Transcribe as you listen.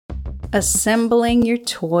Assembling your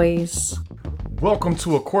toys. Welcome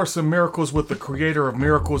to A Course in Miracles with the Creator of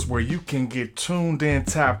Miracles, where you can get tuned in,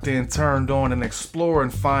 tapped in, turned on, and explore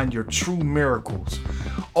and find your true miracles.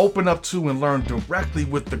 Open up to and learn directly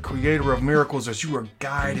with the Creator of Miracles as you are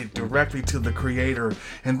guided directly to the Creator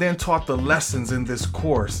and then taught the lessons in this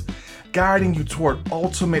course, guiding you toward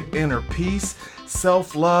ultimate inner peace,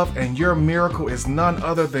 self-love, and your miracle is none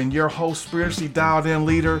other than your host, spiritually dialed in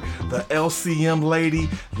leader, the LCM lady,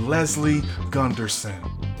 Leslie Gunderson.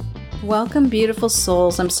 Welcome, beautiful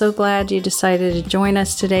souls. I'm so glad you decided to join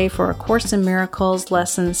us today for A Course in Miracles,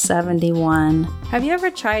 Lesson 71. Have you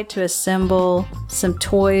ever tried to assemble some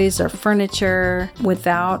toys or furniture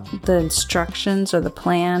without the instructions or the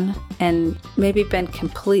plan and maybe been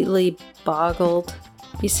completely boggled?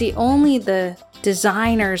 You see, only the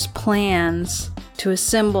designer's plans to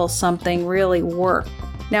assemble something really work.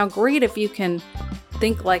 Now, great if you can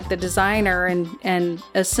think like the designer and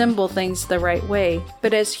assemble things the right way.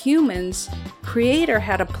 But as humans, Creator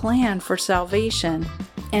had a plan for salvation,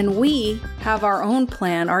 and we have our own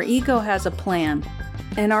plan. Our ego has a plan,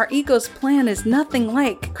 and our ego's plan is nothing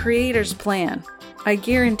like Creator's plan. I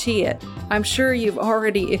guarantee it. I'm sure you've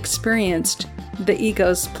already experienced the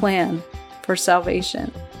ego's plan for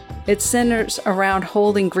salvation. It centers around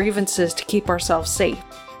holding grievances to keep ourselves safe.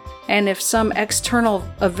 And if some external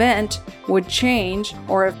event would change,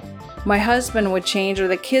 or if my husband would change, or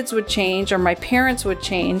the kids would change, or my parents would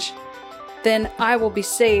change, then I will be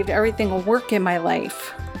saved. Everything will work in my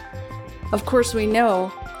life. Of course, we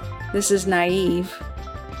know this is naive,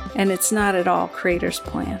 and it's not at all Creator's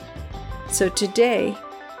plan. So today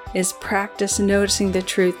is practice noticing the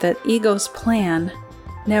truth that ego's plan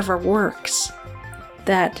never works.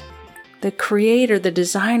 That the Creator, the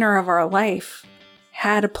designer of our life,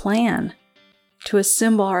 had a plan to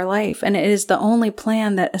assemble our life, and it is the only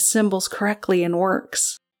plan that assembles correctly and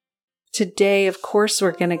works. Today, of course,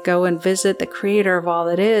 we're going to go and visit the Creator of all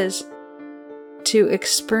that is to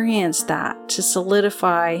experience that, to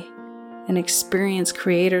solidify and experience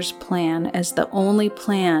Creator's plan as the only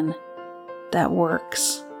plan that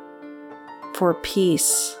works for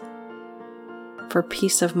peace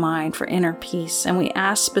of mind, for inner peace. And we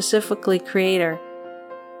ask specifically, Creator,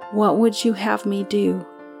 what would you have me do?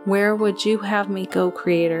 Where would you have me go,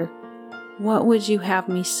 Creator? What would you have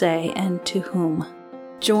me say, and to whom?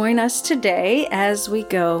 Join us today as we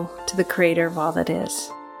go to the Creator of all that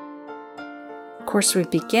is. Of course, we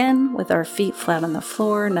begin with our feet flat on the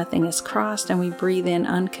floor, nothing is crossed, and we breathe in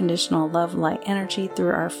unconditional love, light, energy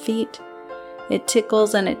through our feet. It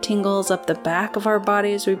tickles and it tingles up the back of our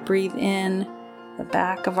body as we breathe in. The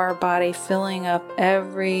back of our body, filling up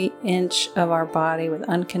every inch of our body with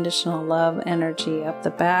unconditional love energy, up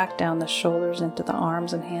the back, down the shoulders, into the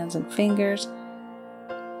arms and hands and fingers,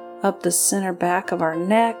 up the center back of our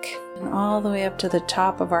neck, and all the way up to the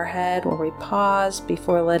top of our head, where we pause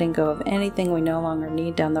before letting go of anything we no longer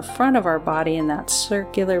need, down the front of our body in that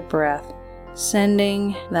circular breath,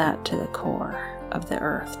 sending that to the core of the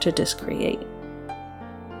earth to discreate.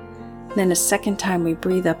 Then a second time we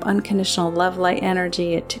breathe up unconditional love, light,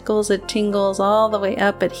 energy. It tickles, it tingles all the way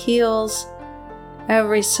up. It heals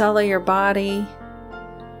every cell of your body.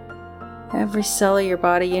 Every cell of your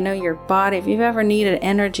body. You know, your body, if you've ever needed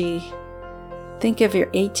energy, think of your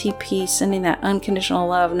ATP sending that unconditional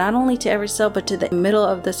love, not only to every cell, but to the middle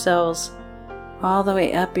of the cells, all the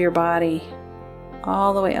way up your body,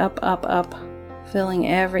 all the way up, up, up, filling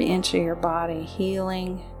every inch of your body,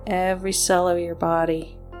 healing every cell of your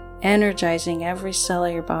body, energizing every cell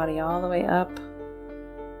of your body all the way up.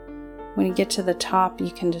 When you get to the top,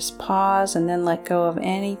 you can just pause and then let go of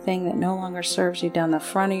anything that no longer serves you, down the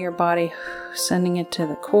front of your body, sending it to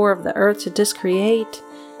the core of the earth to discreate.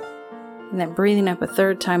 And then breathing up a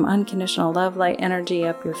third time, unconditional love, light, energy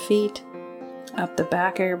up your feet, up the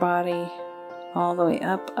back of your body, all the way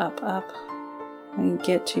up, up, up. When you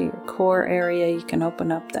get to your core area, you can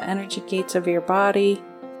open up the energy gates of your body.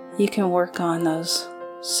 You can work on those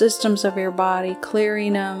systems of your body,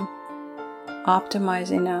 clearing them,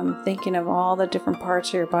 optimizing them, thinking of all the different parts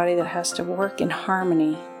of your body that has to work in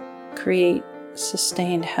harmony, create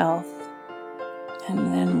sustained health.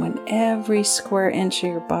 And then when every square inch of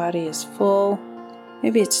your body is full,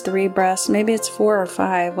 maybe it's 3 breaths, maybe it's 4 or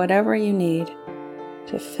 5, whatever you need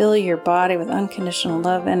to fill your body with unconditional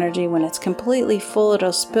love energy. When it's completely full,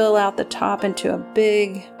 it'll spill out the top into a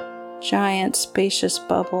big, giant, spacious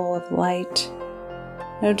bubble of light.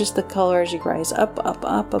 Notice the color as you rise up, up,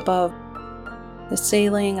 up above the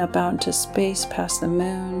ceiling, up out into space, past the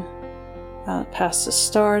moon, out past the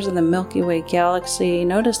stars in the Milky Way galaxy.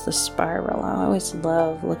 Notice the spiral. I always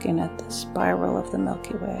love looking at the spiral of the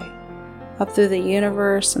Milky Way. up through the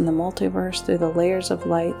universe and the multiverse, through the layers of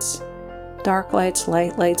lights, dark lights,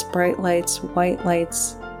 light lights, bright lights, white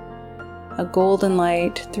lights, a golden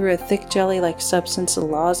light, through a thick jelly-like substance, the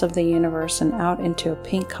laws of the universe, and out into a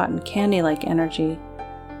pink cotton candy-like energy,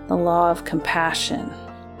 the law of compassion.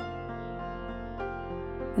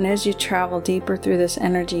 And as you travel deeper through this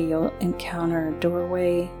energy, you'll encounter a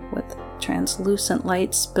doorway with translucent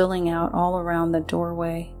light spilling out all around the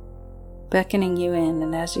doorway, beckoning you in.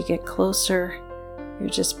 And as you get closer, you're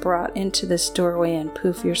just brought into this doorway, and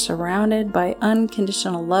poof, you're surrounded by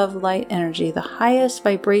unconditional love, light energy, the highest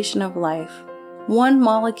vibration of life. One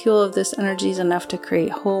molecule of this energy is enough to create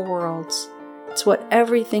whole worlds. It's what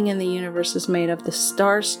everything in the universe is made of, the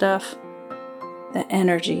star stuff, the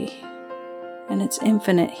energy. And it's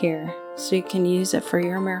infinite here, so you can use it for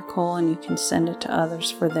your miracle and you can send it to others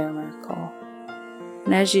for their miracle.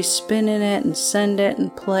 And as you spin in it and send it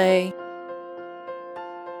and play,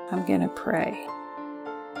 I'm going to pray.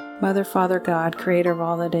 Mother, Father, God, creator of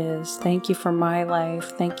all that is, thank you for my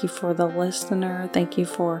life. Thank you for the listener. Thank you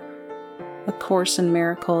for A Course in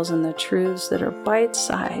Miracles and the truths that are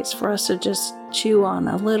bite-sized for us to just chew on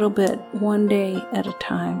a little bit, one day at a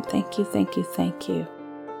time. Thank you, thank you, thank you.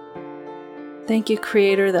 Thank you,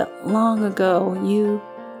 Creator, that long ago you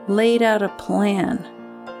laid out a plan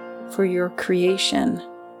for your creation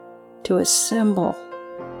to assemble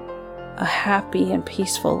a happy and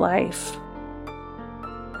peaceful life.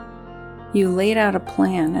 You laid out a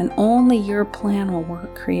plan, and only your plan will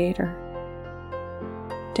work, Creator.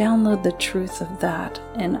 Download the truth of that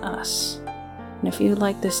in us. And if you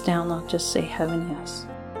like this download, just say heaven yes.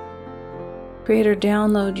 Creator,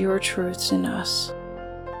 download your truths in us.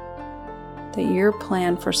 That your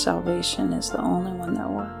plan for salvation is the only one that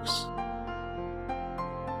works.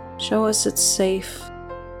 Show us it's safe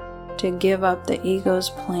to give up the ego's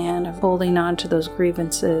plan of holding on to those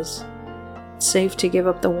grievances. It's safe to give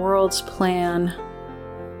up the world's plan.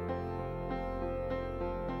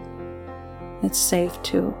 It's safe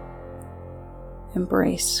to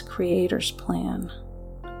embrace Creator's plan.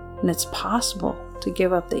 And it's possible to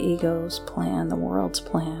give up the ego's plan, the world's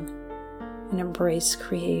plan, and embrace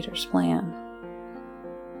Creator's plan.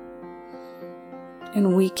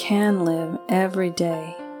 And we can live every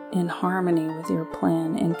day in harmony with your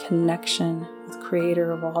plan, in connection with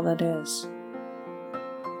Creator of all that is.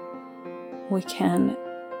 We can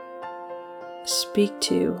speak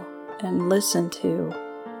to and listen to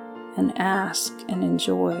and ask and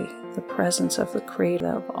enjoy the presence of the Creator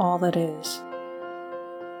of all that is.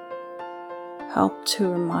 Help to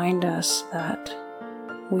remind us that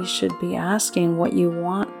we should be asking what you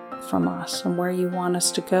want from us and where you want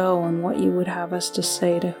us to go and what you would have us to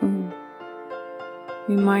say to whom.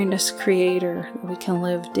 Remind us, Creator, that we can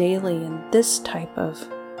live daily in this type of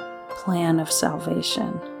plan of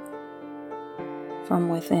salvation from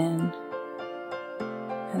within,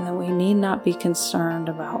 and that we need not be concerned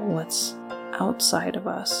about what's outside of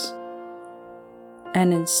us,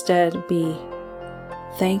 and instead be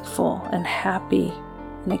thankful and happy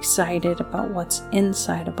and excited about what's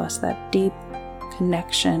inside of us, that deep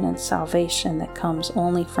connection and salvation that comes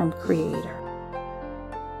only from Creator.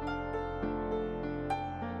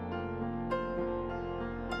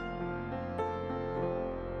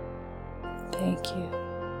 Thank you.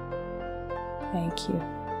 Thank you.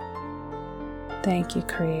 Thank you,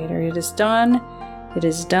 Creator. It is done. It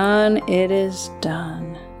is done. It is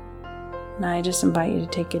done. And I just invite you to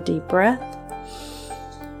take a deep breath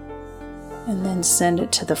and then send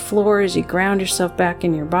it to the floor as you ground yourself back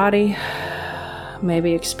in your body.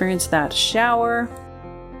 Maybe experience that shower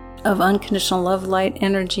of unconditional love, light,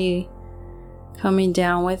 energy coming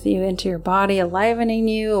down with you into your body, enlivening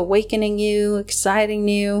you, awakening you, exciting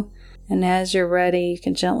you. And as you're ready, you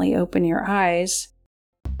can gently open your eyes.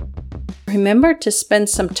 Remember to spend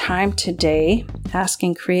some time today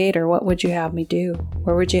asking Creator, what would you have me do?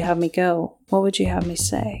 Where would you have me go? What would you have me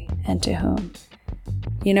say? And to whom?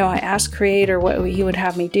 You know, I asked Creator what He would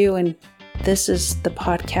have me do, and this is the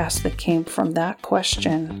podcast that came from that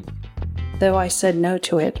question. Though I said no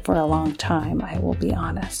to it for a long time, I will be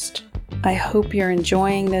honest. I hope you're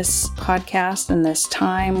enjoying this podcast and this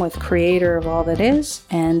time with Creator of all that is.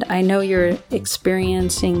 And I know you're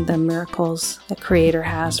experiencing the miracles that Creator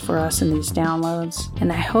has for us in these downloads.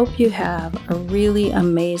 And I hope you have a really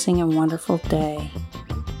amazing and wonderful day.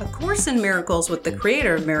 A Course in Miracles with the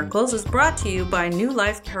Creator of Miracles is brought to you by New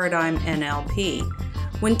Life Paradigm NLP.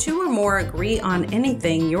 When two or more agree on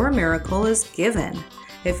anything, your miracle is given.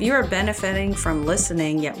 If you are benefiting from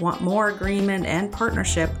listening yet want more agreement and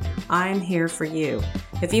partnership, I'm here for you.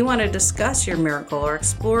 If you want to discuss your miracle or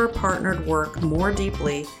explore partnered work more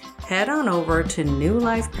deeply, head on over to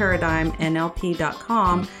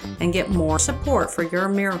newlifeparadigmnlp.com and get more support for your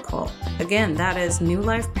miracle. Again, that is New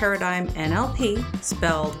Life Paradigm NLP,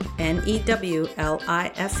 spelled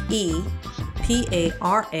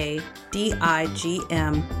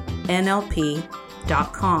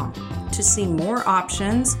NEWLIFEPARADIGMNLP.com to see more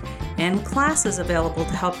options and classes available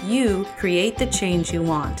to help you create the change you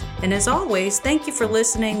want. And as always, thank you for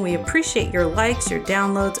listening. We appreciate your likes, your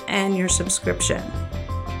downloads, and your subscription.